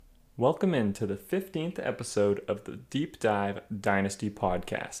Welcome into the 15th episode of the Deep Dive Dynasty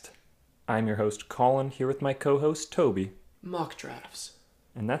podcast. I'm your host, Colin, here with my co-host, Toby. Mock drafts.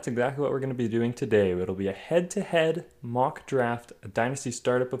 And that's exactly what we're going to be doing today. It'll be a head-to-head mock draft, a Dynasty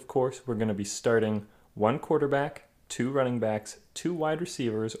startup, of course. We're going to be starting 1 quarterback, 2 running backs, 2 wide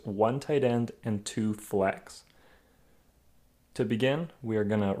receivers, 1 tight end, and 2 flex. To begin, we are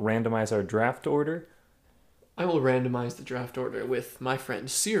going to randomize our draft order. I will randomize the draft order with my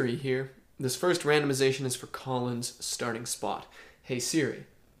friend Siri here. This first randomization is for Colin's starting spot. Hey Siri,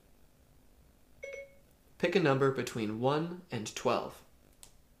 pick a number between 1 and 12.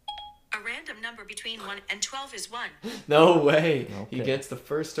 A random number between 1 and 12 is 1. No way! Okay. He gets the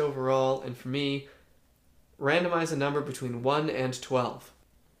first overall, and for me, randomize a number between 1 and 12.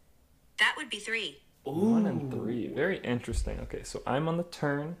 That would be 3. Ooh. 1 and 3. Very interesting. Okay, so I'm on the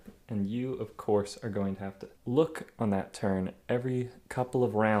turn, and you, of course, are going to have to look on that turn every couple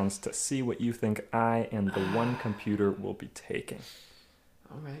of rounds to see what you think I and the one computer will be taking.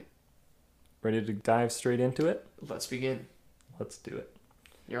 Alright, Ready to dive straight into it? let's begin. Let's do it.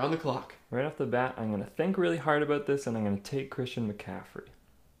 You're on the clock. Right off the bat, I'm going to think really hard about this, and I'm going to take Christian McCaffrey.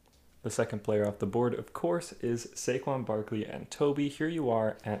 The second player off the board, of course, is Saquon Barkley, and Toby, here you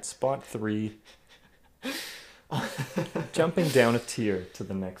are at spot 3. Jumping down a tier to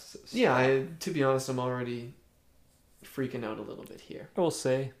the next spot. Yeah, to be honest, I'm already freaking out a little bit here. I will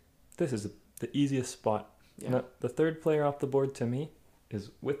say this is the easiest spot. Yeah. Now, the third player off the board to me is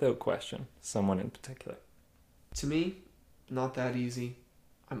without question someone in particular. To me, not that easy.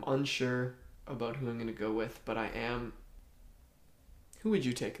 I'm unsure about who I'm going to go with, but I am. Who would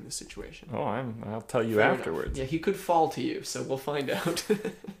you take in this situation? Oh, I'll tell you Fair afterwards. enough. Yeah, he could fall to you, so we'll find out.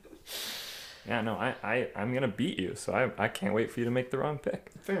 Yeah, no, I'm gonna beat you, so I can't wait for you to make the wrong pick.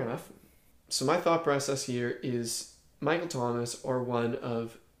 Fair enough. So my thought process here is Michael Thomas or one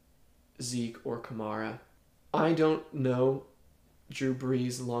of Zeke or Kamara. I don't know Drew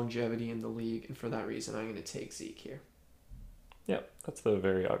Brees' longevity in the league, and for that reason, I'm going to take Zeke here. Yep, that's the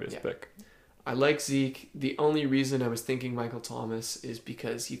very obvious Yeah. pick. I like Zeke. The only reason I was thinking Michael Thomas is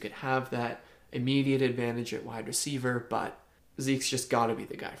because you could have that immediate advantage at wide receiver, but Zeke's just got to be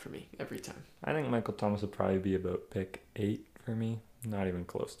the guy for me every time. I think Michael Thomas would probably be about pick 8 for me, not even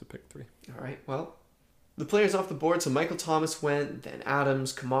close to pick 3. All right, well, the players off the board, so Michael Thomas went, then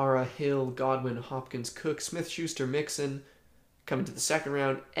Adams, Kamara, Hill, Godwin, Hopkins, Cook, Smith-Schuster, Mixon. Coming to the second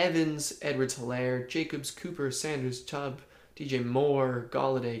round, Evans, Edwards-Helaire, Jacobs, Cooper, Sanders, Chubb, DJ Moore,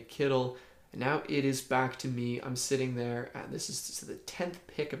 Golladay, Kittle. And now it is back to me. I'm sitting there, and this is the 10th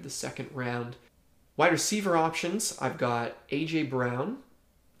pick of the second round. Wide receiver options, I've got A.J. Brown,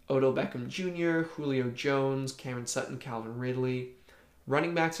 Odell Beckham Jr., Julio Jones, Cameron Sutton, Calvin Ridley.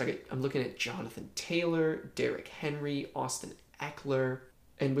 Running backs, I'm looking at Jonathan Taylor, Derrick Henry, Austin Eckler.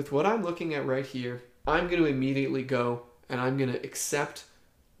 And with what I'm looking at right here, I'm going to immediately go and I'm going to accept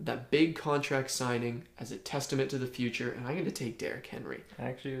that big contract signing as a testament to the future, and I'm going to take Derrick Henry. I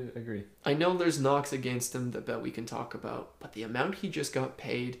actually agree. I know there's knocks against him that we can talk about, but the amount he just got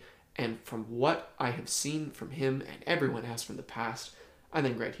paid, and from what I have seen from him and everyone has from the past, I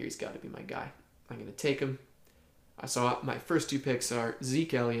think right here he's got to be my guy. I'm going to take him. I saw my first 2 picks are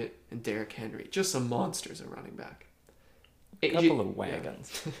Zeke Elliott and Derrick Henry. Just some monsters at running back. A couple of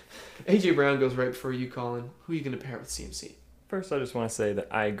wagons. Yeah. A.J. Brown goes right before you, Colin. Who are you going to pair with CMC? First, I just want to say that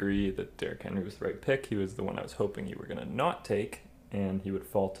I agree that Derrick Henry was the right pick. He was the one I was hoping you were going to not take, and he would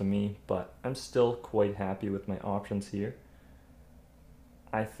fall to me, but I'm still quite happy with my options here.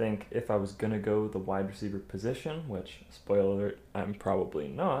 I think if I was going to go the wide receiver position, which, spoiler alert, I'm probably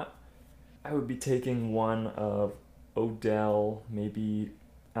not, I would be taking one of Odell, maybe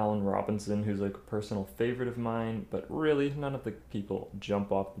Allen Robinson, who's like a personal favorite of mine, but really none of the people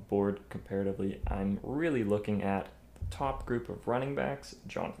jump off the board comparatively. I'm really looking at the top group of running backs,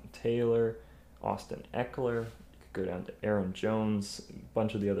 Jonathan Taylor, Austin Eckler, you could go down to Aaron Jones, a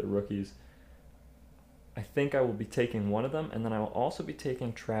bunch of the other rookies. I think I will be taking one of them, and then I will also be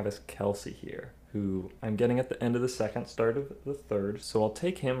taking Travis Kelce here, who I'm getting at the end of the second, start of the third. So I'll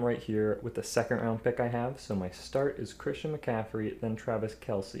take him right here with the second round pick I have. So my start is Christian McCaffrey, then Travis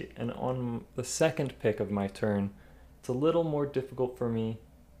Kelce. And on the second pick of my turn, it's a little more difficult for me.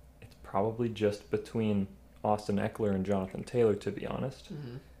 It's probably just between Austin Eckler and Jonathan Taylor, to be honest.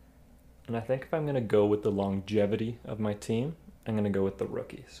 Mm-hmm. And I think if I'm going to go with the longevity of my team, I'm going to go with the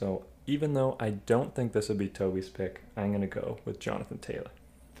rookie. So even though I don't think this would be Toby's pick, I'm going to go with Jonathan Taylor.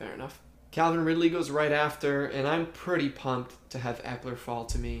 Fair enough. Calvin Ridley goes right after, and I'm pretty pumped to have Eckler fall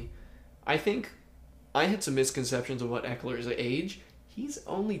to me. I think I had some misconceptions of what Eckler's age. He's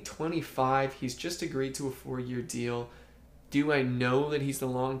only 25. He's just agreed to a 4-year deal. Do I know that he's the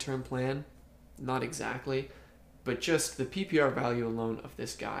long-term plan? Not exactly. But just the PPR value alone of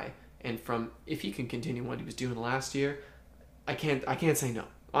this guy, and from if he can continue what he was doing last year, I can't say no.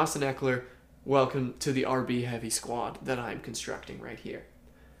 Austin Eckler, welcome to the RB heavy squad that I'm constructing right here.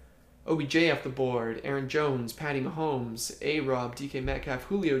 OBJ off the board, Aaron Jones, Patty Mahomes, A-Rob, DK Metcalf,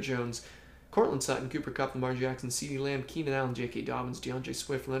 Julio Jones, Cortland Sutton, Cooper Kupp, Lamar Jackson, CeeDee Lamb, Keenan Allen, J.K. Dobbins, DeAndre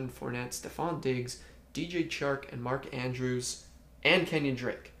Swift, Leonard Fournette, Stephon Diggs, DJ Chark, and Mark Andrews, and Kenyon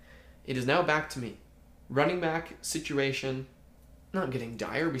Drake. It is now back to me. Running back situation, not getting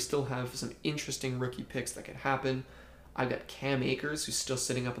dire. We still have some interesting rookie picks that could happen. I've got Cam Akers, who's still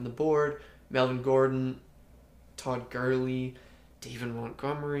sitting up on the board, Melvin Gordon, Todd Gurley, David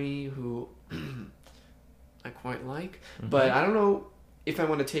Montgomery, who I quite like. Mm-hmm. But I don't know if I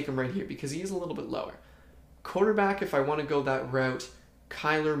want to take him right here because he is a little bit lower. Quarterback, if I want to go that route,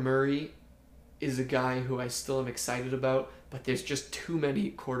 Kyler Murray is a guy who I still am excited about, but there's just too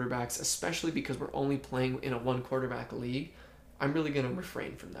many quarterbacks, especially because we're only playing in a one-quarterback league. I'm really going to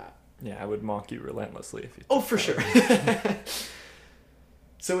refrain from that. Yeah, I would mock you relentlessly if you... Oh, for sure.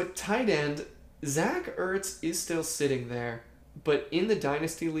 So at tight end, Zach Ertz is still sitting there, but in the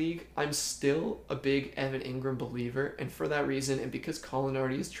Dynasty League, I'm still a big Evan Ingram believer, and for that reason, and because Colin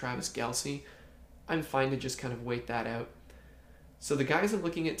already is Travis Kelce, I'm fine to just kind of wait that out. So the guys I'm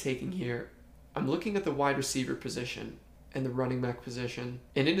looking at taking here, I'm looking at the wide receiver position and the running back position,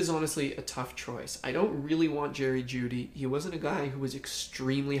 and it is honestly a tough choice. I don't really want Jerry Jeudy. He wasn't a guy who was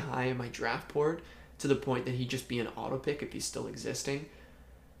extremely high in my draft board to the point that he'd just be an auto pick if he's still existing.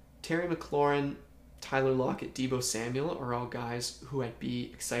 Terry McLaurin, Tyler Lockett, Deebo Samuel are all guys who I'd be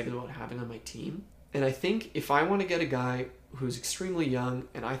excited about having on my team. And I think if I want to get a guy who's extremely young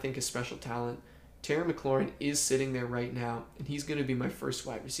and I think is special talent, Terry McLaurin is sitting there right now, and he's going to be my first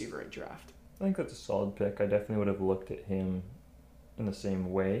wide receiver I draft. I think that's a solid pick. I definitely would have looked at him in the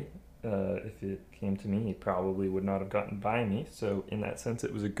same way. If it came to me, he probably would not have gotten by me. So in that sense,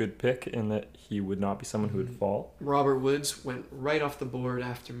 it was a good pick in that he would not be someone who would fall. Robert Woods went right off the board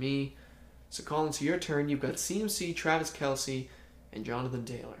after me. So Colin, to your turn, you've got CMC, Travis Kelce, and Jonathan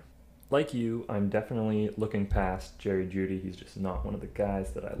Taylor. Like you, I'm definitely looking past Jerry Jeudy. He's just not one of the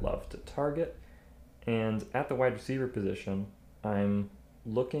guys that I love to target. And at the wide receiver position, I'm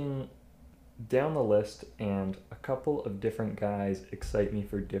looking down the list, and a couple of different guys excite me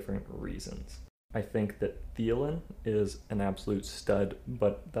for different reasons. I think that Thielen is an absolute stud,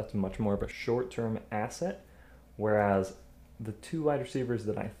 but that's much more of a short-term asset, whereas the two wide receivers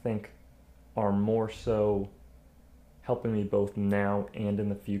that I think are more so helping me both now and in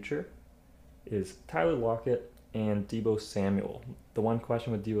the future is Tyler Lockett and Deebo Samuel. The one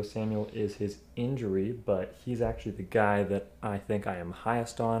question with Deebo Samuel is his injury, but he's actually the guy that I think I am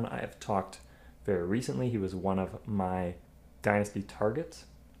highest on. I have talked very recently. He was one of my dynasty targets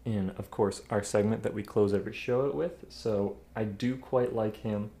in, of course, our segment that we close every show out with. So I do quite like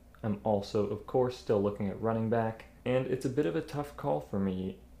him. I'm also, of course, still looking at running back, and it's a bit of a tough call for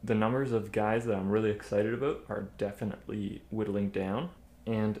me. The numbers of guys that I'm really excited about are definitely whittling down,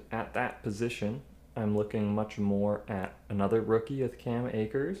 and at that position, I'm looking much more at another rookie with Cam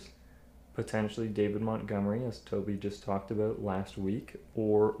Akers, potentially David Montgomery, as Toby just talked about last week,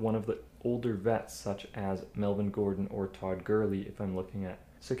 or one of the older vets such as Melvin Gordon or Todd Gurley if I'm looking at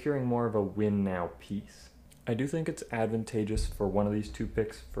securing more of a win now piece. I do think it's advantageous for one of these two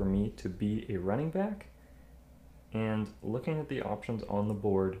picks for me to be a running back, and looking at the options on the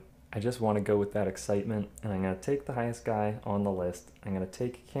board, I just want to go with that excitement, and I'm going to take the highest guy on the list. I'm going to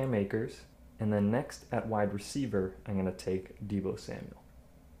take Cam Akers, and then next at wide receiver, I'm going to take Deebo Samuel.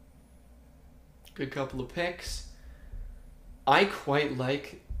 Good couple of picks. I quite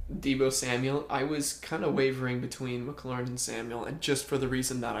like Deebo Samuel. I was kind of wavering between McLaurin and Samuel, and just for the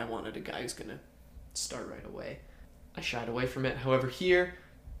reason that I wanted a guy who's going to start right away. I shied away from it. However, here,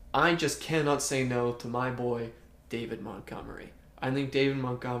 I just cannot say no to my boy, David Montgomery. I think David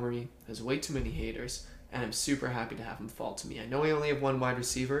Montgomery has way too many haters, and I'm super happy to have him fall to me. I know I only have one wide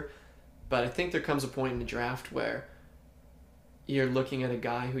receiver, but I think there comes a point in the draft where you're looking at a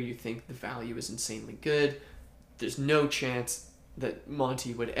guy who you think the value is insanely good. There's no chance that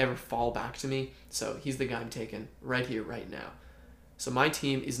Monty would ever fall back to me, so he's the guy I'm taking right here, right now. So my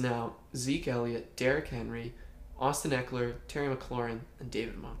team is now Zeke Elliott, Derrick Henry, Austin Eckler, Terry McLaurin, and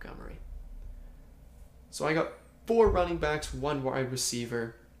David Montgomery. So I got 4 running backs, 1 wide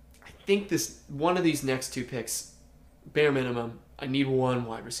receiver. I think one of these next 2 picks, bare minimum, I need 1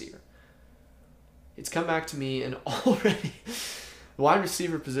 wide receiver. It's come back to me, and already the wide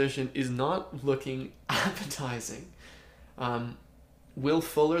receiver position is not looking appetizing. Will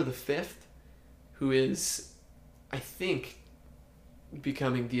Fuller, the 5th, who is, I think,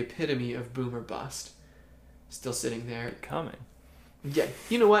 becoming the epitome of boom or bust. Still sitting there. Coming. Yeah,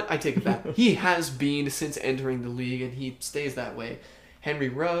 you know what? I take it back. He has been since entering the league, and he stays that way. Henry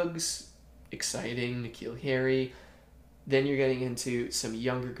Ruggs, exciting. N'Keal Harry. Then you're getting into some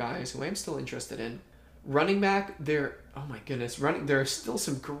younger guys who I'm still interested in. Running back, there are still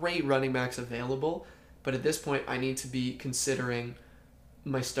some great running backs available, but at this point, I need to be considering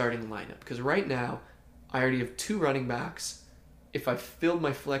my starting lineup. Because right now, I already have 2 running backs. If I filled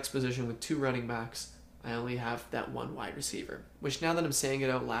my flex position with 2 running backs, I only have that 1 wide receiver, which now that I'm saying it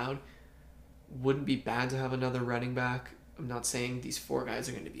out loud, wouldn't be bad to have another running back. I'm not saying these 4 guys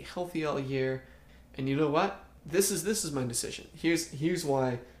are going to be healthy all year. And you know what? This is my decision. Here's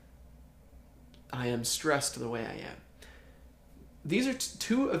why I am stressed the way I am. These are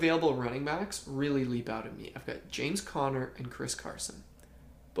 2 available running backs really leap out at me. I've got James Conner and Chris Carson.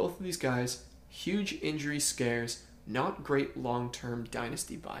 Both of these guys, huge injury scares, not great long-term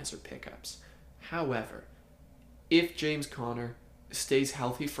dynasty buys or pickups. However, if James Conner stays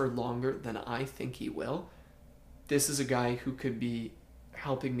healthy for longer than I think he will, this is a guy who could be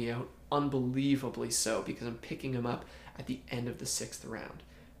helping me out unbelievably so because I'm picking him up at the end of the 6th round.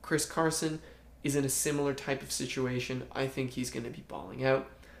 Chris Carson is in a similar type of situation. I think he's going to be balling out.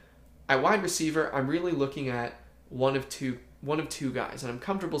 At wide receiver, I'm really looking at one of two guys, and I'm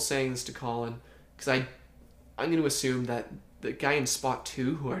comfortable saying this to Colin because I'm going to assume that the guy in spot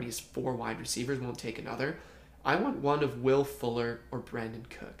 2, who already has 4 wide receivers, won't take another. I want one of Will Fuller or Brandon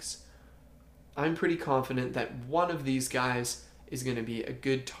Cooks. I'm pretty confident that one of these guys is going to be a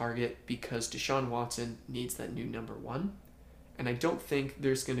good target because Deshaun Watson needs that new number 1. And I don't think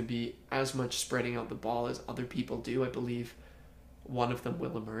there's going to be as much spreading out the ball as other people do. I believe one of them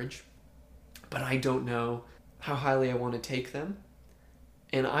will emerge. But I don't know how highly I want to take them.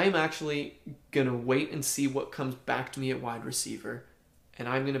 And I'm actually going to wait and see what comes back to me at wide receiver. And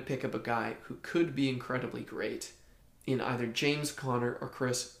I'm going to pick up a guy who could be incredibly great in either James Conner or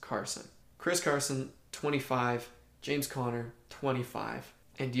Chris Carson. Chris Carson, 25. James Conner, 25.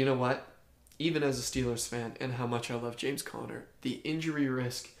 And you know what? Even as a Steelers fan and how much I love James Conner, the injury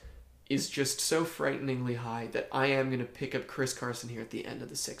risk is just so frighteningly high that I am going to pick up Chris Carson here at the end of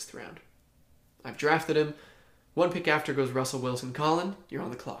the 6th round. I've drafted him. 1 pick after goes Russell Wilson. Colin, you're on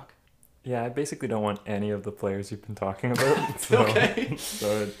the clock. Yeah, I basically don't want any of the players you've been talking about. So, Okay.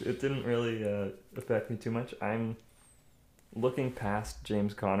 So it didn't really affect me too much. I'm looking past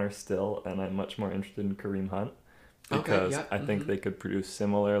James Conner still, and I'm much more interested in Kareem Hunt because I think they could produce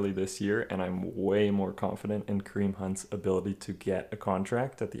similarly this year, and I'm way more confident in Kareem Hunt's ability to get a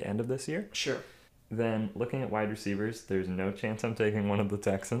contract at the end of this year. Sure. Then looking at wide receivers, there's no chance I'm taking one of the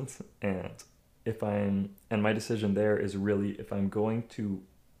Texans, and my decision there is really if I'm going to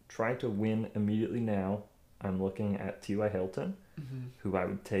try to win immediately now, I'm looking at T.Y. Hilton, who I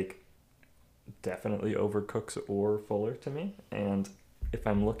would take definitely over Cooks or Fuller to me. And if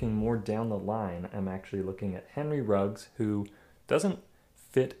I'm looking more down the line, I'm actually looking at Henry Ruggs, who doesn't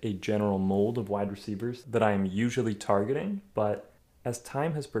fit a general mold of wide receivers that I'm usually targeting, but as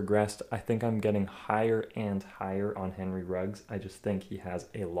time has progressed, I think I'm getting higher and higher on Henry Ruggs. I just think he has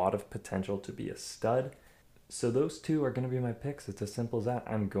a lot of potential to be a stud. So those 2 are going to be my picks. It's as simple as that.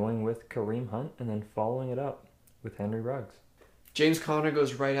 I'm going with Kareem Hunt and then following it up with Henry Ruggs. James Conner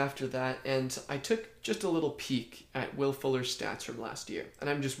goes right after that, and I took just a little peek at Will Fuller's stats from last year, and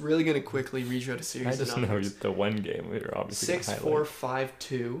I'm just really going to quickly read you out a series I of just know numbers. the one game we were obviously 6'4",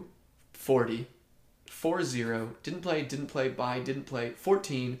 5'2", 40, 4-0, didn't play, bye, didn't play,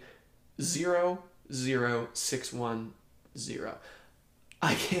 14, 0, 0, 6, 1, 0.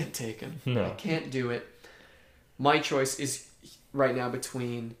 I can't take him. No. I can't do it. My choice is right now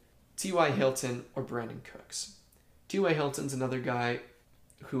between T.Y. Hilton or Brandon Cooks. T.Y. Hilton's another guy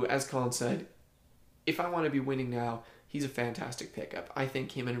who, as Colin said, if I want to be winning now, he's a fantastic pickup. I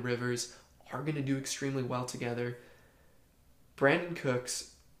think him and Rivers are going to do extremely well together. Brandon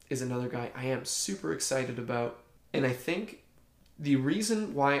Cooks is another guy I am super excited about. And I think the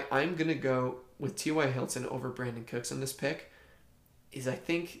reason why I'm going to go with T.Y. Hilton over Brandon Cooks in this pick is I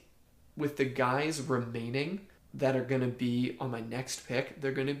think with the guys remaining that are going to be on my next pick,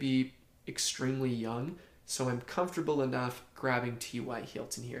 they're going to be extremely young. So I'm comfortable enough grabbing T.Y.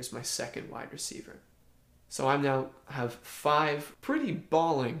 Hilton here as my second wide receiver. So I now have 5 pretty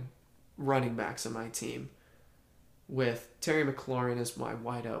balling running backs on my team, with Terry McLaurin as my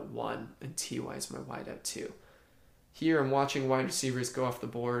wideout 1 and T.Y. as my wideout 2. Here I'm watching wide receivers go off the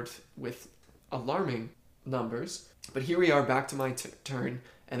board with alarming numbers. But here we are back to my turn,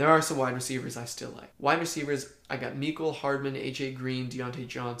 and there are some wide receivers I still like. Wide receivers, I got Mecole Hardman, A.J. Green, Deontay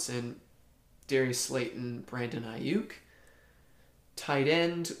Johnson, Darius Slayton, Brandon Ayuk. Tight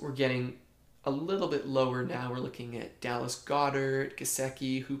end, we're getting a little bit lower now. We're looking at Dallas Goedert,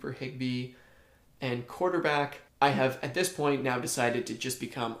 Gesicki, Hooper Higbee. And quarterback, I have at this point now decided to just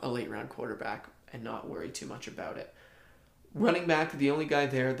become a late round quarterback and not worry too much about it. Running back, the only guy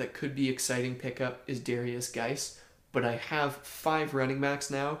there that could be exciting pickup is Darius Geis, but I have 5 running backs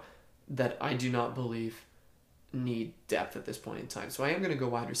now that I do not believe need depth at this point in time. So I am going to go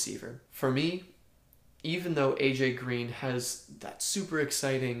wide receiver. For me, even though AJ Green has that super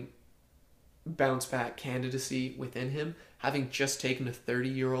exciting bounce back candidacy within him, having just taken a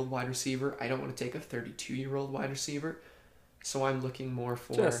 30-year-old wide receiver, I don't want to take a 32-year-old wide receiver. So I'm looking more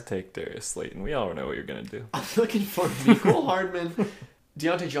for... Just take Darius Slayton. We all know what you're going to do. I'm looking for Mecole Hardman,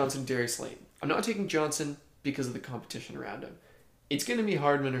 Deontay Johnson, Darius Slayton. I'm not taking Johnson because of the competition around him. It's going to be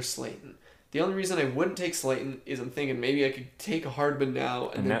Hardman or Slayton. The only reason I wouldn't take Slayton is I'm thinking maybe I could take a Hardman now.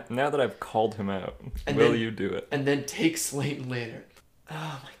 And then, now that I've called him out, will you do it? And then take Slayton later.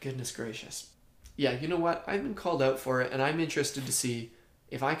 Oh my goodness gracious. Yeah, you know what? I've been called out for it, and I'm interested to see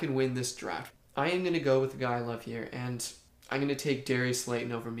if I can win this draft. I am going to go with the guy I love here, and I'm going to take Darius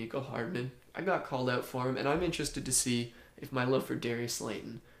Slayton over Mecole Hardman. I got called out for him, and I'm interested to see if my love for Darius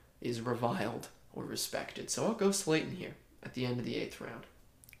Slayton is reviled or respected. So I'll go Slayton here at the end of the 8th round.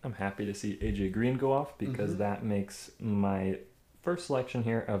 I'm happy to see AJ Green go off because that makes my first selection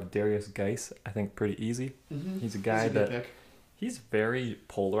here of Darius Geis, I think, pretty easy. He's a guy that he's very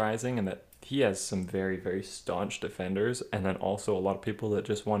polarizing and that he has some very, very staunch defenders and then also a lot of people that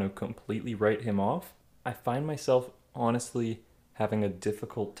just want to completely write him off. I find myself honestly having a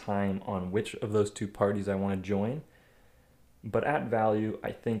difficult time on which of those two parties I want to join. But at value,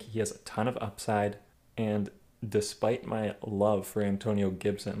 I think he has a ton of upside, and despite my love for Antonio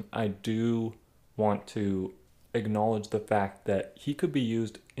Gibson, I do want to acknowledge the fact that he could be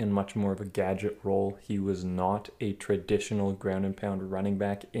used in much more of a gadget role. He was not a traditional ground and pound running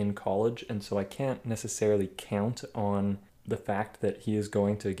back in college, and so I can't necessarily count on the fact that he is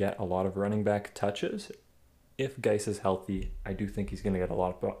going to get a lot of running back touches. If Geis is healthy, I do think he's going to get a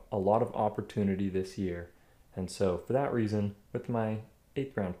lot of opportunity this year. And so for that reason, with my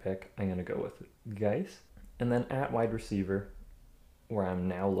 8th round pick, I'm going to go with Geis. And then at wide receiver, where I'm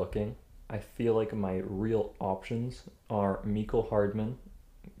now looking, I feel like my real options are Mecole Hardman,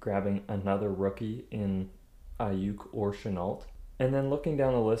 grabbing another rookie in Ayuk or Shenault. And then looking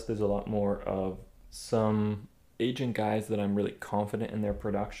down the list, there's a lot more of some aging guys that I'm really confident in their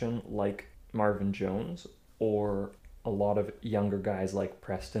production, like Marvin Jones, or a lot of younger guys like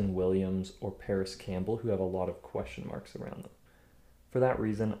Preston Williams or Paris Campbell who have a lot of question marks around them. For that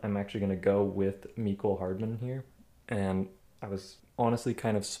reason, I'm actually going to go with Mecole Hardman here. And I was honestly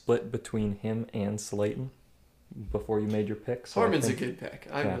kind of split between him and Slayton before you made your pick. So Hardman's a good pick.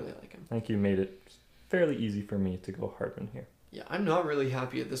 I really like him. I think you made it fairly easy for me to go Hardman here. Yeah, I'm not really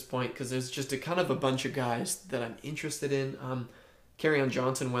happy at this point because there's just a kind of a bunch of guys that I'm interested in. Kerryon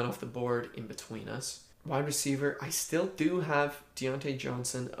Johnson went off the board in between us. Wide receiver, I still do have Deontay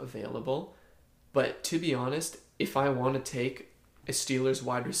Johnson available. But to be honest, if I want to take a Steelers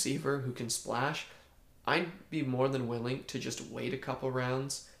wide receiver who can splash, I'd be more than willing to just wait a couple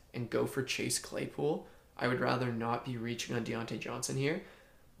rounds and go for Chase Claypool. I would rather not be reaching on Deontay Johnson here.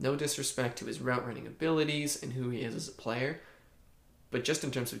 No disrespect to his route running abilities and who he is as a player, but just in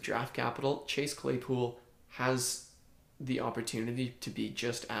terms of draft capital, Chase Claypool has the opportunity to be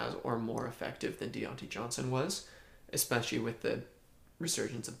just as or more effective than Deontay Johnson was, especially with the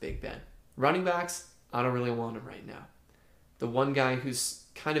resurgence of Big Ben. Running backs, I don't really want him right now. The one guy who's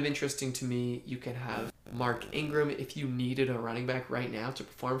kind of interesting to me, you can have Mark Ingram if you needed a running back right now to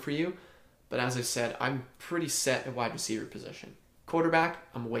perform for you. But as I said, I'm pretty set at wide receiver position. Quarterback,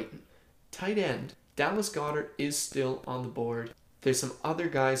 I'm waiting. Tight end, Dallas Goedert is still on the board. There's some other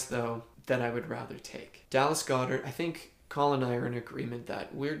guys, though, that I would rather take. Dallas Goedert, I think Colin and I are in agreement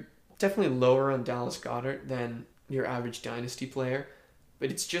that we're definitely lower on Dallas Goedert than your average dynasty player.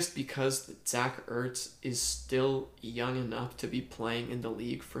 But it's just because Zach Ertz is still young enough to be playing in the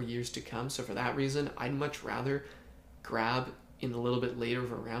league for years to come. So for that reason, I'd much rather grab in a little bit later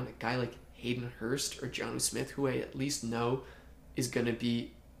of a round a guy like Hayden Hurst or Jonnu Smith, who I at least know is going to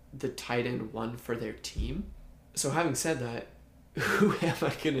be the tight end one for their team. So having said that, who am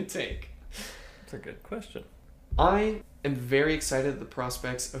I going to take? That's a good question. I am very excited at the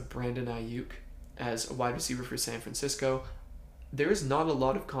prospects of Brandon Ayuk as a wide receiver for San Francisco. There is not a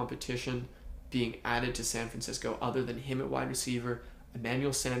lot of competition being added to San Francisco other than him at wide receiver.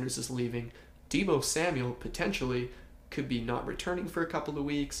 Emmanuel Sanders is leaving. Deebo Samuel potentially could be not returning for a couple of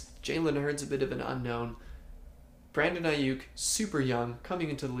weeks. Jalen Hurts a bit of an unknown. Brandon Ayuk, super young, coming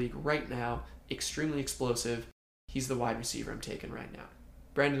into the league right now, extremely explosive. He's the wide receiver I'm taking right now.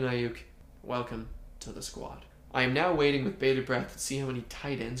 Brandon Ayuk, welcome to the squad. I am now waiting with bated breath to see how many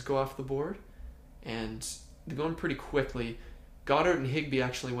tight ends go off the board, and they're going pretty quickly. Goddard and Higbee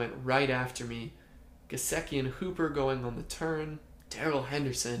actually went right after me. Gesicki and Hooper going on the turn. Darrell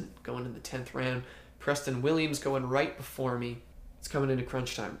Henderson going in the 10th round. Preston Williams going right before me. It's coming into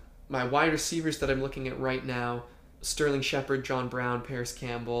crunch time. My wide receivers that I'm looking at right now, Sterling Shepard, John Brown, Paris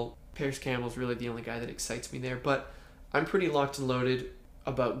Campbell. Paris Campbell's really the only guy that excites me there, but I'm pretty locked and loaded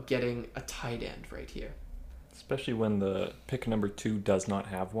about getting a tight end right here. Especially when the pick number 2 does not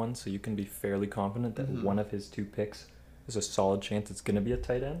have one, so you can be fairly confident that one of his 2 picks is a solid chance it's going to be a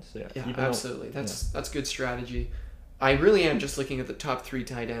tight end. So yeah, absolutely. That's good strategy. I really am just looking at the top 3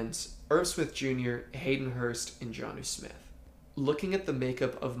 tight ends: Irv Smith Jr., Hayden Hurst, and Jonnu Smith. Looking at the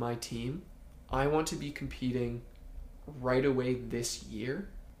makeup of my team, I want to be competing right away this year.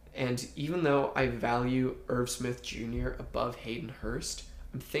 And even though I value Irv Smith Jr. above Hayden Hurst,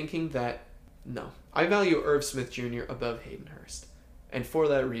 I'm thinking that no, I value Irv Smith Jr. above Hayden Hurst. And for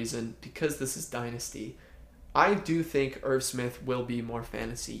that reason, because this is Dynasty, I do think Irv Smith will be more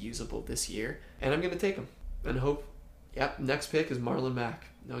fantasy usable this year, and I'm going to take him and hope, next pick is Marlon Mack.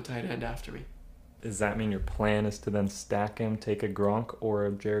 No tight end after me. Does that mean your plan is to then stack him, take a Gronk or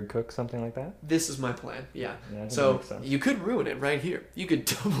a Jared Cook, something like that? This is my plan, yeah. I think that So makes sense. you could ruin it right here. You could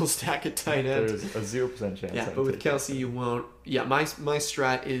double stack a tight end. There's a 0% chance. Yeah, I but with take Kelsey, that. you won't. Yeah, my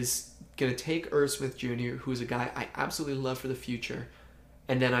strat is going to take Irv Smith Jr., who's a guy I absolutely love for the future,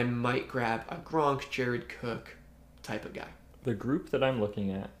 and then I might grab a Gronk, Jared Cook type of guy. The group that I'm looking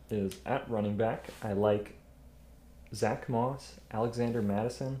at is at running back. I like Zach Moss, Alexander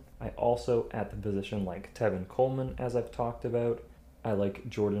Madison. I also, at the position, like Tevin Coleman, as I've talked about. I like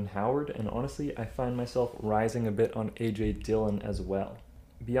Jordan Howard, and honestly, I find myself rising a bit on A.J. Dillon as well.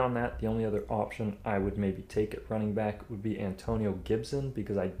 Beyond that, the only other option I would maybe take at running back would be Antonio Gibson,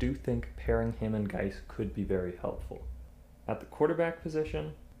 because I do think pairing him and Geis could be very helpful. At the quarterback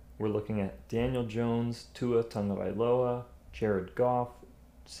position, we're looking at Daniel Jones, Tua Tagovailoa, Jared Goff,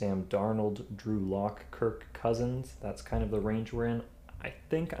 Sam Darnold, Drew Lock, Kirk Cousins. That's kind of the range we're in. I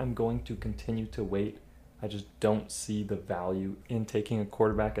think I'm going to continue to wait. I just don't see the value in taking a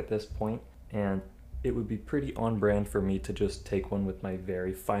quarterback at this point, and it would be pretty on brand for me to just take one with my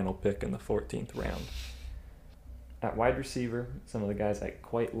very final pick in the 14th round. At wide receiver, some of the guys I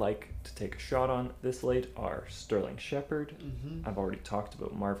quite like to take a shot on this late are Sterling Shepard. I've already talked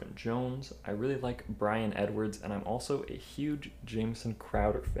about Marvin Jones. I really like Bryan Edwards, and I'm also a huge Jamison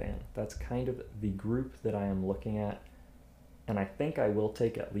Crowder fan. That's kind of the group that I am looking at, and I think I will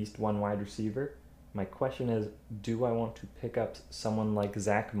take at least one wide receiver. My question is, do I want to pick up someone like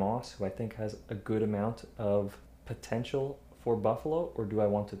Zach Moss, who I think has a good amount of potential for Buffalo, or do I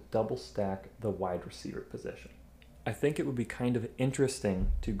want to double stack the wide receiver position? I think it would be kind of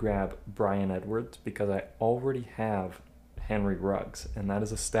interesting to grab Bryan Edwards because I already have Henry Ruggs, and that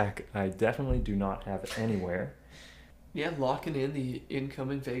is a stack I definitely do not have anywhere. Yeah, locking in the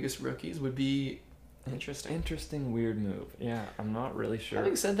incoming Vegas rookies would be interesting. Interesting, weird move. Yeah, I'm not really sure.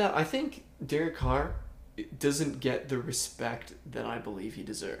 Having said that, I think Derek Carr doesn't get the respect that I believe he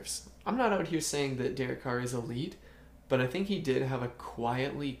deserves. I'm not out here saying that Derek Carr is elite, but I think he did have a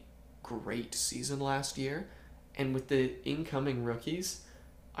quietly great season last year. And with the incoming rookies,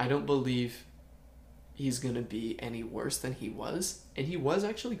 I don't believe he's going to be any worse than he was. And he was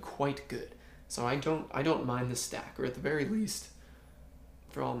actually quite good. So I don't mind the stack, or at the very least,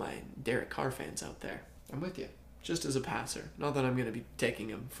 for all my Derek Carr fans out there, I'm with you. Just as a passer. Not that I'm going to be taking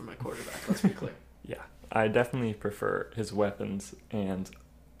him for my quarterback, let's be clear. Yeah, I definitely prefer his weapons, and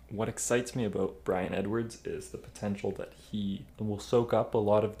what excites me about Bryan Edwards is the potential that he will soak up a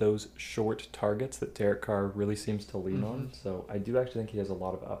lot of those short targets that Derek Carr really seems to lean on. So I do actually think he has a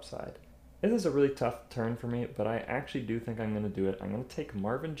lot of upside. This is a really tough turn for me, but I actually do think I'm going to do it. I'm going to take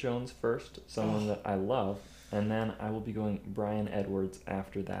Marvin Jones first, someone that I love, and then I will be going Bryan Edwards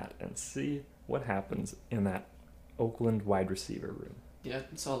after that and see what happens in that Oakland wide receiver room. Yeah,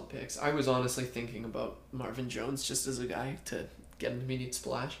 solid picks. I was honestly thinking about Marvin Jones just as a guy to get an immediate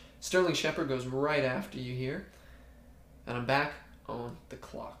splash. Sterling Shepard goes right after you here. And I'm back on the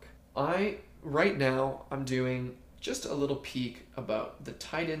clock. Right now, I'm doing just a little peek about the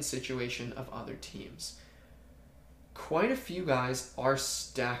tight end situation of other teams. Quite a few guys are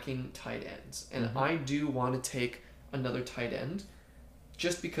stacking tight ends. And I do want to take another tight end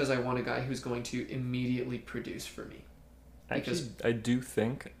just because I want a guy who's going to immediately produce for me. Actually, I do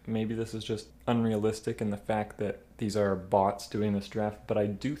think maybe this is just unrealistic in the fact that these are bots doing this draft, but I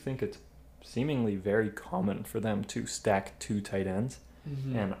do think it's seemingly very common for them to stack 2 tight ends.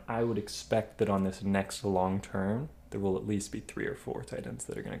 And I would expect that on this next long term, there will at least be 3 or 4 tight ends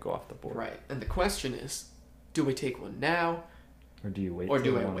that are going to go off the board. Right. And the question is, do we take one now Or do you wait? or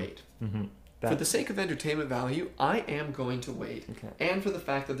do till I one? wait? Mm-hmm. For the sake of entertainment value, I am going to wait. Okay. And for the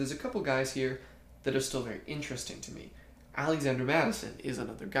fact that there's a couple guys here that are still very interesting to me. Alexander Madison is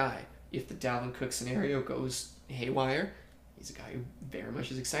another guy. If the Dalvin Cook scenario goes haywire, he's a guy who very much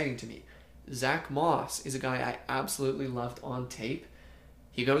is exciting to me. Zach Moss is a guy I absolutely loved on tape.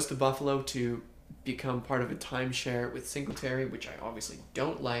 He goes to Buffalo to become part of a timeshare with Singletary, which I obviously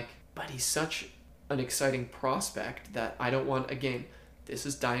don't like, but he's such an exciting prospect that I don't want, again, this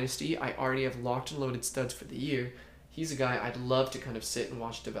is Dynasty. I already have locked and loaded studs for the year. He's a guy I'd love to kind of sit and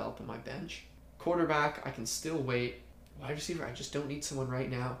watch develop on my bench. Quarterback, I can still wait. Wide receiver, I just don't need someone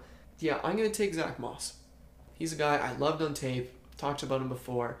right now. Yeah, I'm going to take Zach Moss. He's a guy I loved on tape. Talked about him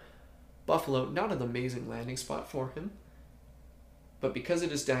before. Buffalo, not an amazing landing spot for him. But because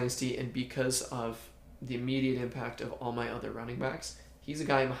it is Dynasty and because of the immediate impact of all my other running backs, he's a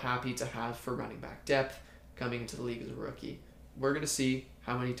guy I'm happy to have for running back depth coming into the league as a rookie. We're going to see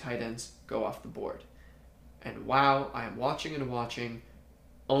how many tight ends go off the board. And wow, I am watching and watching.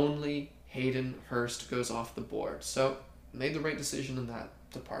 Only Hayden Hurst goes off the board. So, made the right decision in that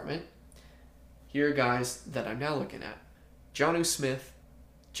department. Here are guys that I'm now looking at. Jonnu Smith,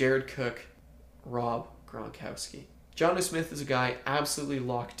 Jared Cook, Rob Gronkowski. Jonnu Smith is a guy absolutely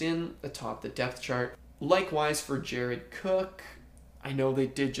locked in atop the depth chart. Likewise for Jared Cook, I know they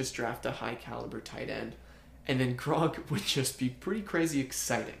did just draft a high caliber tight end. And then Gronk would just be pretty crazy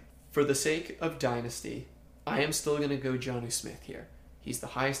exciting. For the sake of Dynasty, I am still going to go Jonnu Smith here. He's the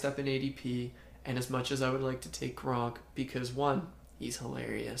highest up in ADP, and as much as I would like to take Gronk, because one, he's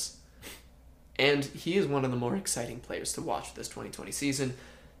hilarious. And he is one of the more exciting players to watch this 2020 season.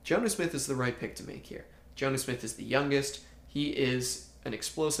 Jonnu Smith is the right pick to make here. Jonnu Smith is the youngest. He is an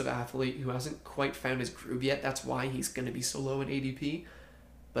explosive athlete who hasn't quite found his groove yet. That's why he's going to be so low in ADP.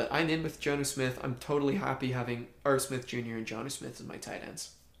 But I'm in with Jonnu Smith. I'm totally happy having R. Smith Jr. and Jonnu Smith as my tight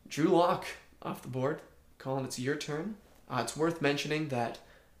ends. Drew Lock off the board. Colin, it's your turn. It's worth mentioning that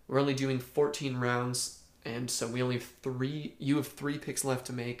we're only doing 14 rounds, and so we only have 3. You have 3 picks left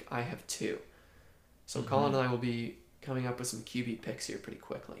to make. I have 2. So Colin and I will be coming up with some QB picks here pretty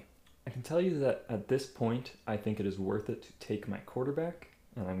quickly. I can tell you that at this point, I think it is worth it to take my quarterback,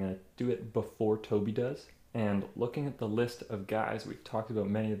 and I'm going to do it before Toby does. And looking at the list of guys, we've talked about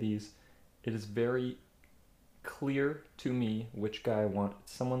many of these, it is very clear to me which guy I want.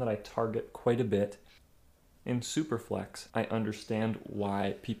 It's someone that I target quite a bit. In Superflex, I understand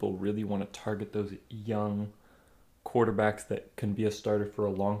why people really want to target those young quarterbacks that can be a starter for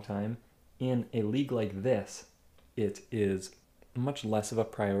a long time. In a league like this, it is much less of a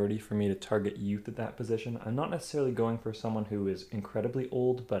priority for me to target youth at that position. I'm not necessarily going for someone who is incredibly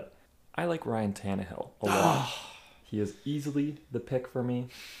old, but I like Ryan Tannehill a lot. He is easily the pick for me.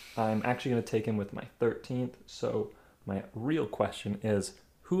 I'm actually going to take him with my 13th. So my real question is,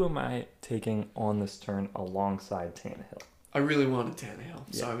 who am I taking on this turn alongside Tannehill? I really wanted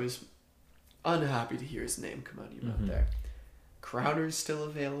Tannehill, so Yeah. I was unhappy to hear his name come out of your mouth there. Crowder's still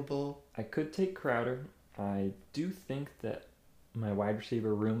available. I could take Crowder. I do think that my wide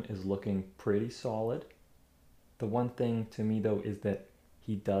receiver room is looking pretty solid. The one thing to me, though, is that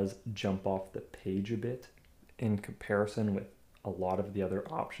he does jump off the page a bit in comparison with a lot of the other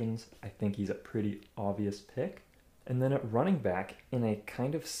options. I think he's a pretty obvious pick. And then at running back, in a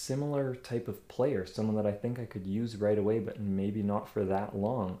kind of similar type of player, someone that I think I could use right away, but maybe not for that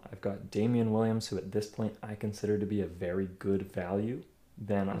long, I've got Damian Williams, who at this point I consider to be a very good value.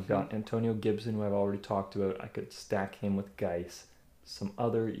 Then I've got Antonio Gibson, who I've already talked about. I could stack him with Geis. Some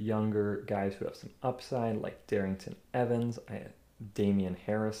other younger guys who have some upside, like Darrington Evans, Damian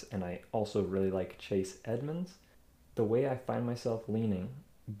Harris, and I also really like Chase Edmonds. The way I find myself leaning,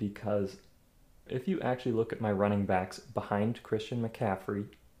 because if you actually look at my running backs behind Christian McCaffrey,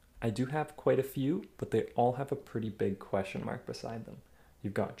 I do have quite a few, but they all have a pretty big question mark beside them.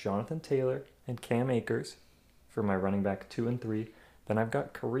 You've got Jonathan Taylor and Cam Akers for my running back 2 and 3. Then I've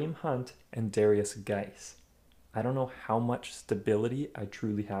got Kareem Hunt and Darius Geis. I don't know how much stability I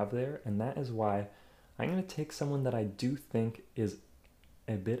truly have there, and that is why I'm going to take someone that I do think is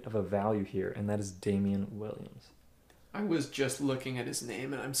a bit of a value here, and that is Damian Williams. I was just looking at his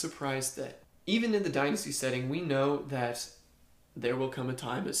name, and I'm surprised that even in the Dynasty setting, we know that there will come a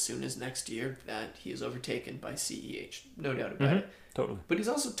time as soon as next year that he is overtaken by CEH. No doubt about it. Totally. But he's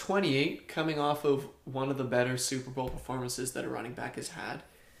also 28, coming off of one of the better Super Bowl performances that a running back has had.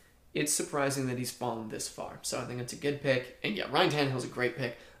 It's surprising that he's fallen this far. So I think it's a good pick. And yeah, Ryan Tannehill's a great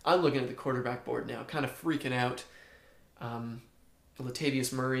pick. I'm looking at the quarterback board now, kind of freaking out.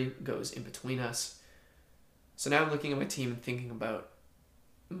 Latavius Murray goes in between us. So now I'm looking at my team and thinking about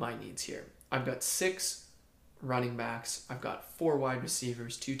my needs here. I've got 6 running backs. I've got 4 wide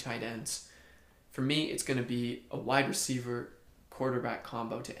receivers, 2 tight ends. For me, it's going to be a wide receiver quarterback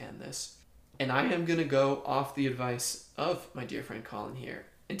combo to end this. And I am going to go off the advice of my dear friend Colin here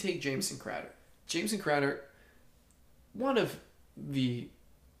and take Jamison Crowder. Jamison Crowder, one of the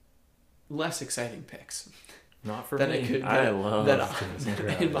less exciting picks. Not for that me. I love Jamison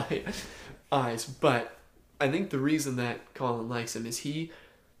Crowder. in my eyes. But I think the reason that Colin likes him is he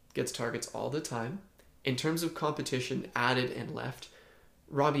gets targets all the time. In terms of competition, added and left,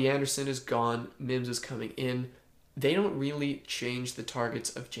 Robbie Anderson is gone. Mims is coming in. They don't really change the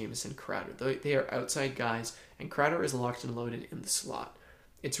targets of Jamison Crowder. They are outside guys, and Crowder is locked and loaded in the slot.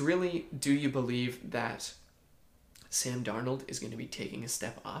 It's really, do you believe that Sam Darnold is going to be taking a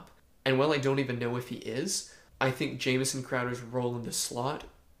step up? And while I don't even know if he is, I think Jamison Crowder's role in the slot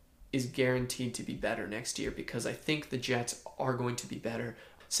is guaranteed to be better next year because I think the Jets are going to be better.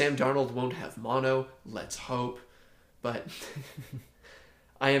 Sam Darnold won't have mono, let's hope, but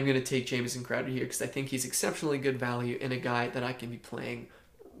I am going to take Jamison Crowder here because I think he's exceptionally good value and a guy that I can be playing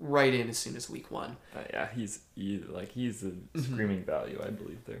right in as soon as week 1. Yeah, he's a screaming value, I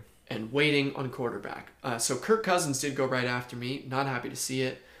believe, there. And waiting on quarterback. So Kirk Cousins did go right after me. Not happy to see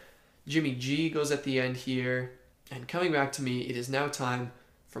it. Jimmy G goes at the end here. And coming back to me, it is now time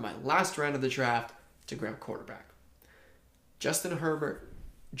for my last round of the draft to grab quarterback. Justin Herbert,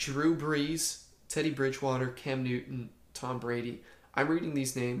 Drew Brees, Teddy Bridgewater, Cam Newton, Tom Brady. I'm reading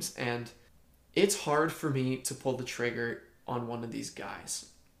these names, and it's hard for me to pull the trigger on one of these guys.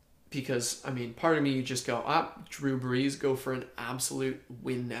 Because, I mean, part of me, you just go, Drew Brees, go for an absolute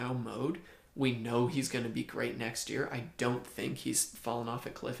win-now mode. We know he's going to be great next year. I don't think he's fallen off a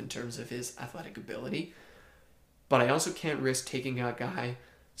cliff in terms of his athletic ability. But I also can't risk taking a guy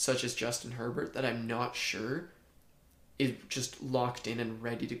such as Justin Herbert that I'm not sure is just locked in and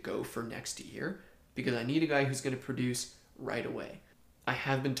ready to go for next year. Because I need a guy who's going to produce right away. I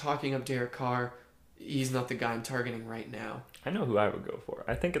have been talking up Derek Carr. He's not the guy I'm targeting right now. I know who I would go for.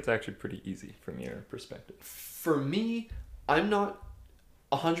 I think it's actually pretty easy from your perspective. For me, I'm not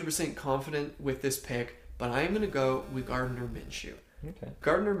 100% confident with this pick, but I am going to go with Gardner Minshew. Okay.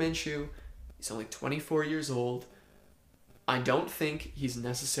 Gardner Minshew, he's only 24 years old. I don't think he's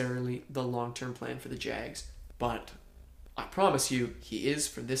necessarily the long-term plan for the Jags, but I promise you, he is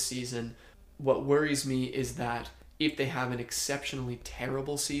for this season. What worries me is that if they have an exceptionally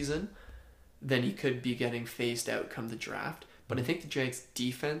terrible season, then he could be getting phased out come the draft. But I think the Jags'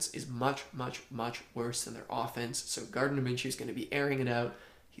 defense is much, much, much worse than their offense. So Gardner Minshew is going to be airing it out.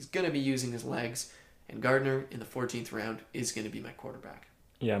 He's going to be using his legs. And Gardner in the 14th round is going to be my quarterback.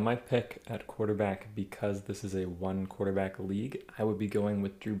 Yeah, my pick at quarterback, because this is a 1-quarterback league, I would be going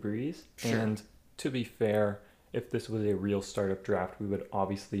with Drew Brees. Sure. And to be fair, if this was a real startup draft, we would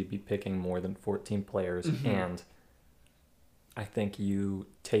obviously be picking more than 14 players. Mm-hmm. And I think you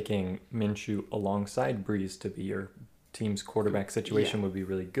taking Minshew alongside Brees to be your team's quarterback situation would be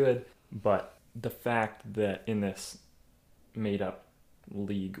really good. But the fact that in this made-up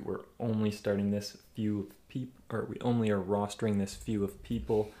league we're only starting this few of people, or we only are rostering this few of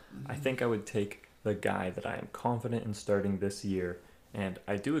people, I think I would take the guy that I am confident in starting this year. And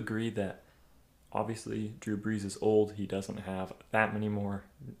I do agree that obviously Drew Brees is old. He doesn't have that many more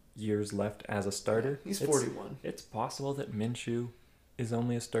years left as a starter. He's 41. It's possible that Minshew is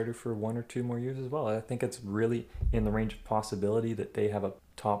only a starter for 1 or 2 more years as well. I think it's really in the range of possibility that they have a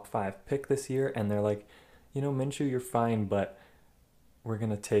top 5 pick this year and they're like, Minshew, you're fine, but we're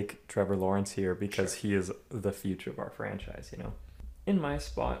going to take Trevor Lawrence here because he is the future of our franchise, In my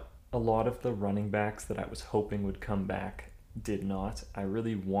spot, a lot of the running backs that I was hoping would come back did not. I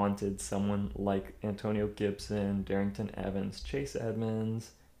really wanted someone like Antonio Gibson, Darrington Evans, Chase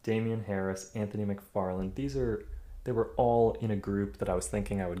Edmonds, Damian Harris, Anthony McFarland. They were all in a group that I was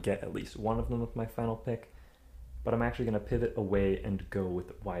thinking I would get at least one of them with my final pick, but I'm actually going to pivot away and go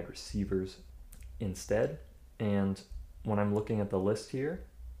with wide receivers instead. And when I'm looking at the list here,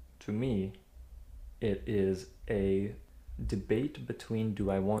 to me, it is a debate between do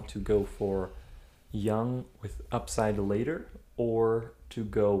I want to go for young with upside later or to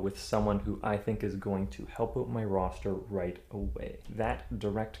go with someone who I think is going to help out my roster right away. That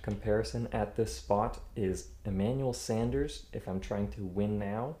direct comparison at this spot is Emmanuel Sanders, if I'm trying to win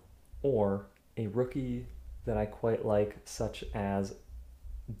now, or a rookie that I quite like, such as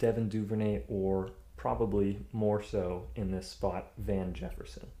Devin Duvernay, or probably more so in this spot, Van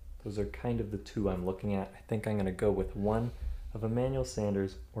Jefferson. Those are kind of the two I'm looking at. I think I'm going to go with one of Emmanuel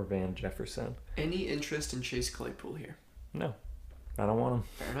Sanders or Van Jefferson. Any interest in Chase Claypool here? No. I don't want him.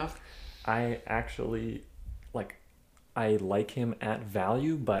 Fair enough. I actually, like, I like him at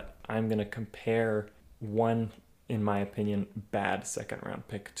value, but I'm going to compare one, in my opinion, bad second round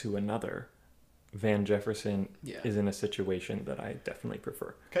pick to another. Van Jefferson Yeah. is in a situation that I definitely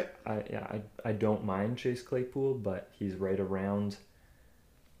prefer. Okay. I don't mind Chase Claypool, but he's right around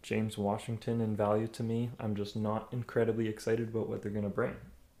James Washington in value to me. I'm just not incredibly excited about what they're going to bring.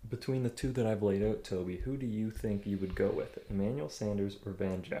 Between the two that I've laid out, Toby, who do you think you would go with? Emmanuel Sanders or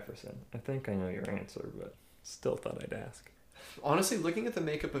Van Jefferson? I think I know your answer, but still thought I'd ask. Honestly, looking at the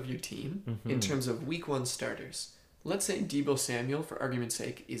makeup of your team in terms of week 1 starters, let's say Deebo Samuel, for argument's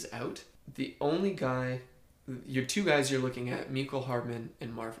sake, is out. The only guy, your two guys you're looking at, Mecole Hardman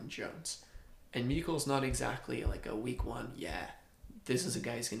and Marvin Jones. And Mecole's not exactly like a week 1, this is a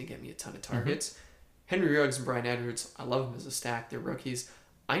guy who's going to get me a ton of targets. Henry Ruggs and Bryan Edwards, I love them as a stack. They're rookies.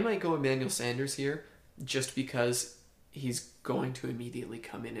 I might go Emmanuel Sanders here just because he's going to immediately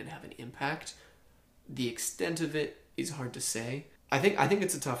come in and have an impact. The extent of it is hard to say. I think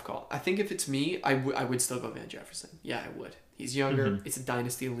it's a tough call. I think if it's me, I would still go Van Jefferson. Yeah, I would. He's younger. It's a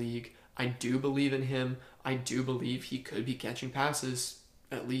dynasty league. I do believe in him. I do believe he could be catching passes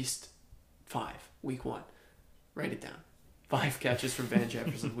at least 5 week 1. Write it down. 5 catches from Van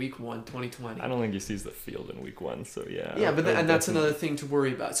Jefferson week 1, 2020. I don't think he sees the field in week 1, so yeah. Yeah, but and that's another thing to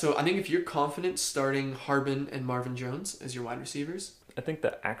worry about. So I think if you're confident starting Hardman and Marvin Jones as your wide receivers, I think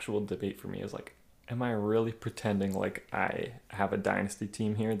the actual debate for me is like, am I really pretending like I have a dynasty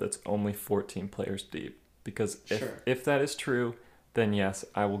team here that's only 14 players deep? Because if that is true, then yes,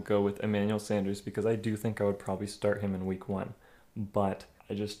 I will go with Emmanuel Sanders because I do think I would probably start him in week 1. But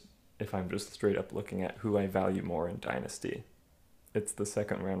if I'm just straight up looking at who I value more in dynasty, it's the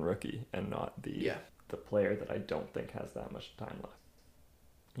second round rookie and not the player that I don't think has that much time left.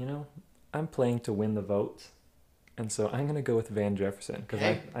 You know, I'm playing to win the votes. And so I'm going to go with Van Jefferson. Cause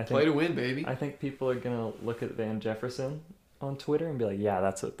I think, play to win, baby. I think people are going to look at Van Jefferson on Twitter and be like, yeah,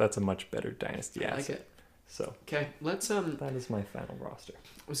 that's a much better dynasty asset. I like it. So okay, let's that is my final roster.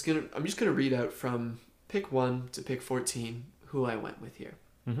 I'm just gonna read out from pick 1 to pick 14 who I went with here.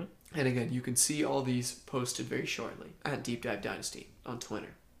 And again, you can see all these posted very shortly at Deep Dive Dynasty on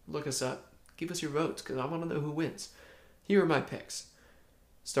Twitter. Look us up, give us your votes because I want to know who wins. Here are my picks,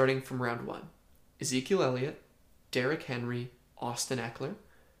 starting from round 1: Ezekiel Elliott, Derrick Henry, Austin Eckler,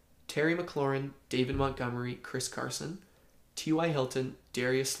 Terry McLaurin, David Montgomery, Chris Carson, T.Y. Hilton,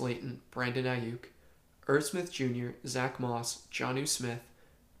 Darius Slayton, Brandon Ayuk, Irv Smith Jr., Zach Moss, Jonnu Smith,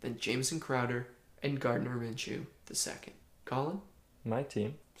 then Jameson Crowder, and Gardner Minshew II. Colin? My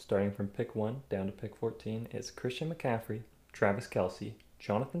team, starting from pick 1 down to pick 14, is Christian McCaffrey, Travis Kelce,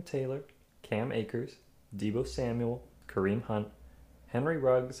 Jonathan Taylor, Cam Akers, Deebo Samuel, Kareem Hunt, Henry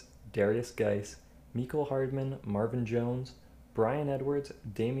Ruggs, Darius Geis, Mecole Hardman, Marvin Jones, Bryan Edwards,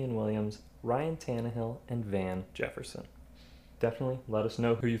 Damian Williams, Ryan Tannehill, and Van Jefferson. Definitely let us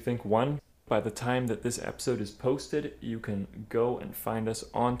know who you think won. By the time that this episode is posted, you can go and find us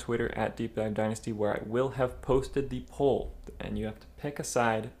on Twitter at Deep Dive Dynasty, where I will have posted the poll, and you have to pick a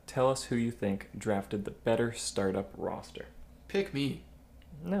side. Tell us who you think drafted the better startup roster. Pick me.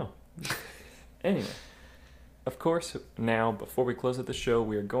 No. Anyway, of course, now before we close out the show,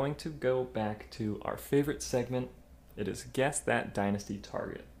 we are going to go back to our favorite segment. It is Guess That Dynasty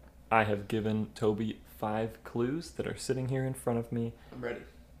Target. I have given Toby 5 clues that are sitting here in front of me. I'm ready.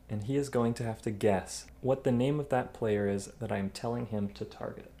 And he is going to have to guess what the name of that player is that I am telling him to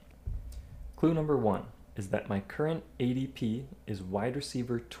target. Clue number 1 is that my current ADP is wide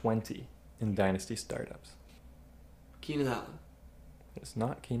receiver 20 in Dynasty Startups. Keenan Allen. It's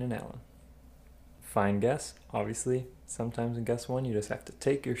not Keenan Allen. Fine guess. Obviously, sometimes in guess 1, you just have to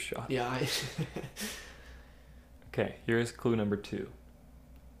take your shot. Yeah, Okay, here's clue number 2.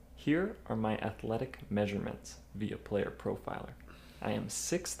 Here are my athletic measurements via Player Profiler. I am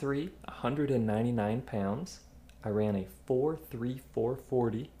 6'3", 199 pounds. I ran a 4.34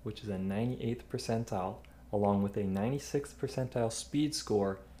 40, which is a 98th percentile, along with a 96th percentile speed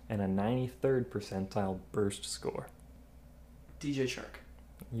score and a 93rd percentile burst score. DJ Chark.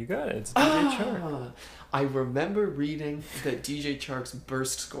 You got it. It's DJ Chark. I remember reading that DJ Chark's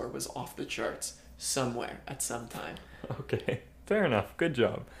burst score was off the charts somewhere at some time. Okay, fair enough. Good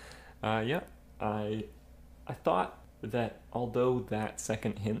job. I thought that although that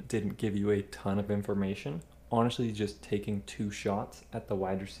second hint didn't give you a ton of information, honestly just taking 2 shots at the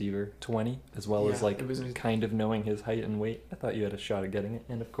wide receiver 20 as well as kind of knowing his height and weight, I thought you had a shot at getting it,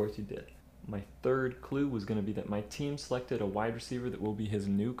 and of course you did. My third clue was going to be that my team selected a wide receiver that will be his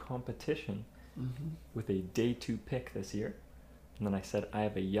new competition with a day 2 pick this year. And then I said I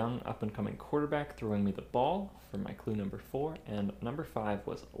have a young up-and-coming quarterback throwing me the ball for my clue number 4. And number 5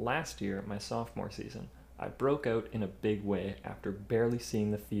 was last year, my sophomore season. I broke out in a big way after barely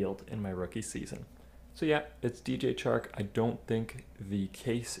seeing the field in my rookie season. So yeah, it's DJ Chark. I don't think the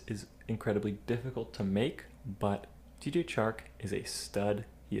case is incredibly difficult to make, but DJ Chark is a stud.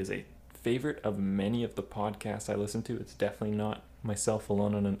 He is a favorite of many of the podcasts I listen to. It's definitely not myself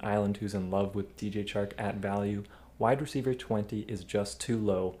alone on an island who's in love with DJ Chark at value. Wide receiver 20 is just too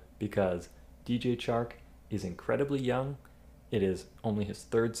low because DJ Chark is incredibly young. It is only his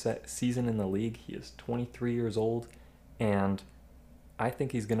third season in the league. He is 23 years old, and I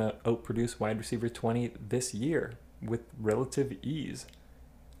think he's going to outproduce wide receiver 20 this year with relative ease.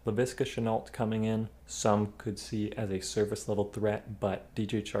 Laviska Shenault coming in, some could see as a service level threat, but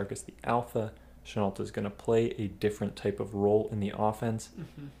DJ Chark is the alpha. Shenault is going to play a different type of role in the offense.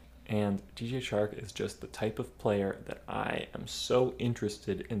 And DJ Chark is just the type of player that I am so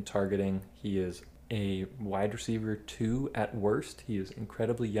interested in targeting. He is a wide receiver 2 at worst. He is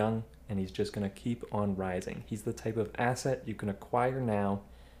incredibly young, and he's just going to keep on rising. He's the type of asset you can acquire now,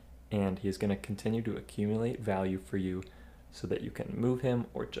 and he is going to continue to accumulate value for you so that you can move him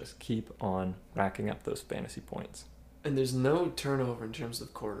or just keep on racking up those fantasy points. And there's no turnover in terms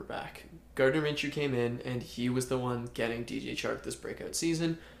of quarterback. Gardner Minshew came in, and he was the one getting DJ Chark this breakout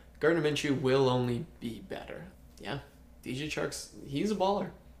season. Gardner Minshew will only be better. Yeah, DJ Chark's, he's a baller.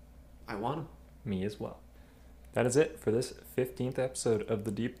 I want him. Me as well. That is it for this 15th episode of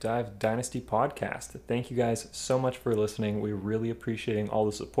the Deep Dive Dynasty podcast. Thank you guys so much for listening. We're really appreciating all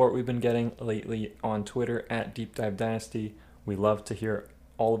the support we've been getting lately on Twitter at Deep Dive Dynasty. We love to hear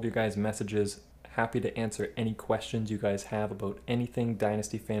all of you guys' messages. Happy to answer any questions you guys have about anything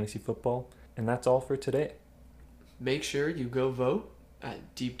Dynasty Fantasy Football. And that's all for today. Make sure you go vote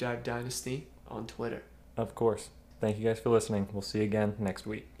at Deep Dive Dynasty on Twitter. Of course. Thank you guys for listening. We'll see you again next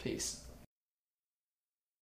week. Peace.